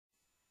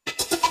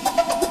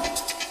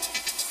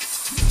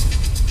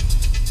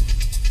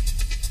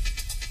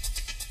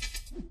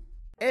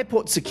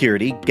Airport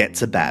security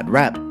gets a bad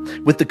rap.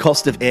 With the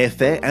cost of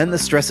airfare and the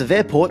stress of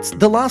airports,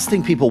 the last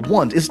thing people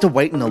want is to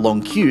wait in a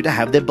long queue to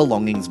have their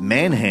belongings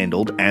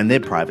manhandled and their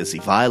privacy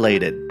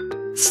violated.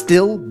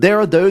 Still, there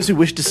are those who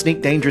wish to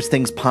sneak dangerous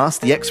things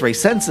past the X-ray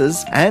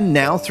sensors, and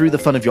now through the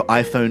fun of your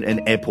iPhone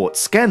and airport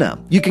scanner,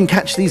 you can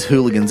catch these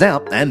hooligans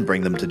out and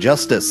bring them to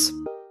justice.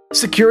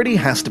 Security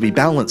has to be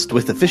balanced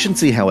with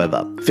efficiency,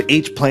 however. For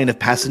each plane of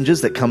passengers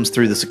that comes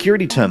through the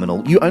security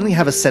terminal, you only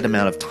have a set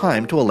amount of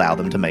time to allow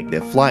them to make their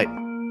flight.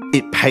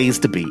 It pays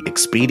to be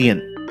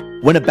expedient.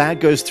 When a bag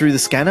goes through the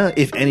scanner,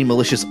 if any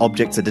malicious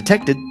objects are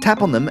detected,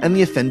 tap on them and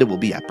the offender will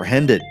be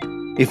apprehended.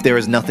 If there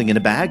is nothing in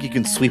a bag, you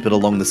can sweep it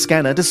along the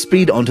scanner to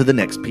speed onto the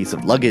next piece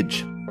of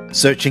luggage.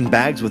 Searching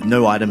bags with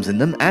no items in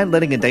them and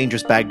letting a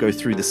dangerous bag go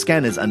through the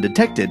scanners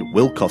undetected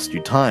will cost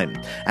you time,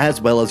 as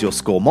well as your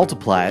score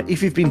multiplier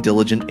if you've been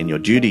diligent in your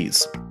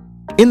duties.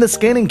 In the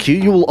scanning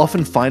queue, you will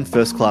often find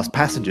first-class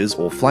passengers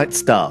or flight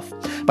staff.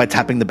 By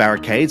tapping the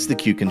barricades, the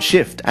queue can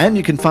shift, and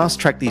you can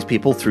fast-track these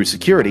people through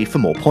security for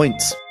more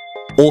points.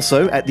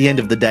 Also, at the end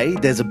of the day,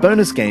 there's a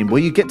bonus game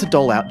where you get to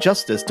dole out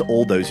justice to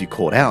all those you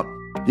caught out.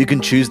 You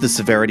can choose the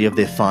severity of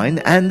their fine,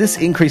 and this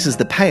increases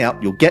the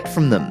payout you'll get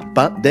from them,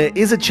 but there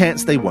is a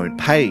chance they won't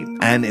pay,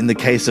 and in the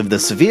case of the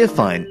severe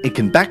fine, it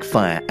can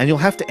backfire and you'll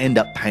have to end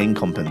up paying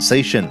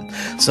compensation,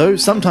 so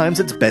sometimes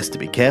it's best to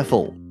be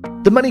careful.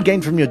 The money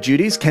gained from your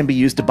duties can be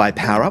used to buy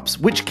power-ups,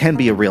 which can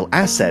be a real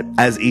asset,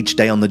 as each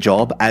day on the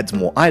job adds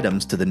more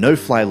items to the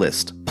no-fly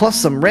list, plus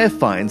some rare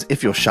finds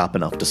if you're sharp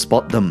enough to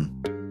spot them.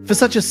 For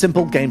such a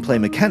simple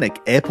gameplay mechanic,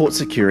 airport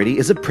security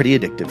is a pretty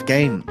addictive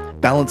game.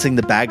 Balancing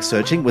the bag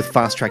searching with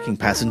fast-tracking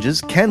passengers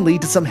can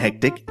lead to some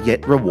hectic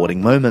yet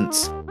rewarding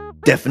moments.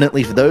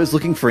 Definitely for those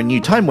looking for a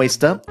new time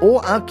waster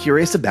or are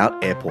curious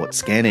about airport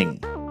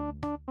scanning.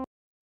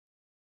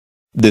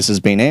 This has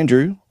been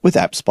Andrew with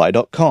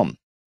AppSpy.com.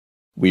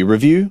 We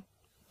review,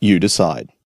 you decide.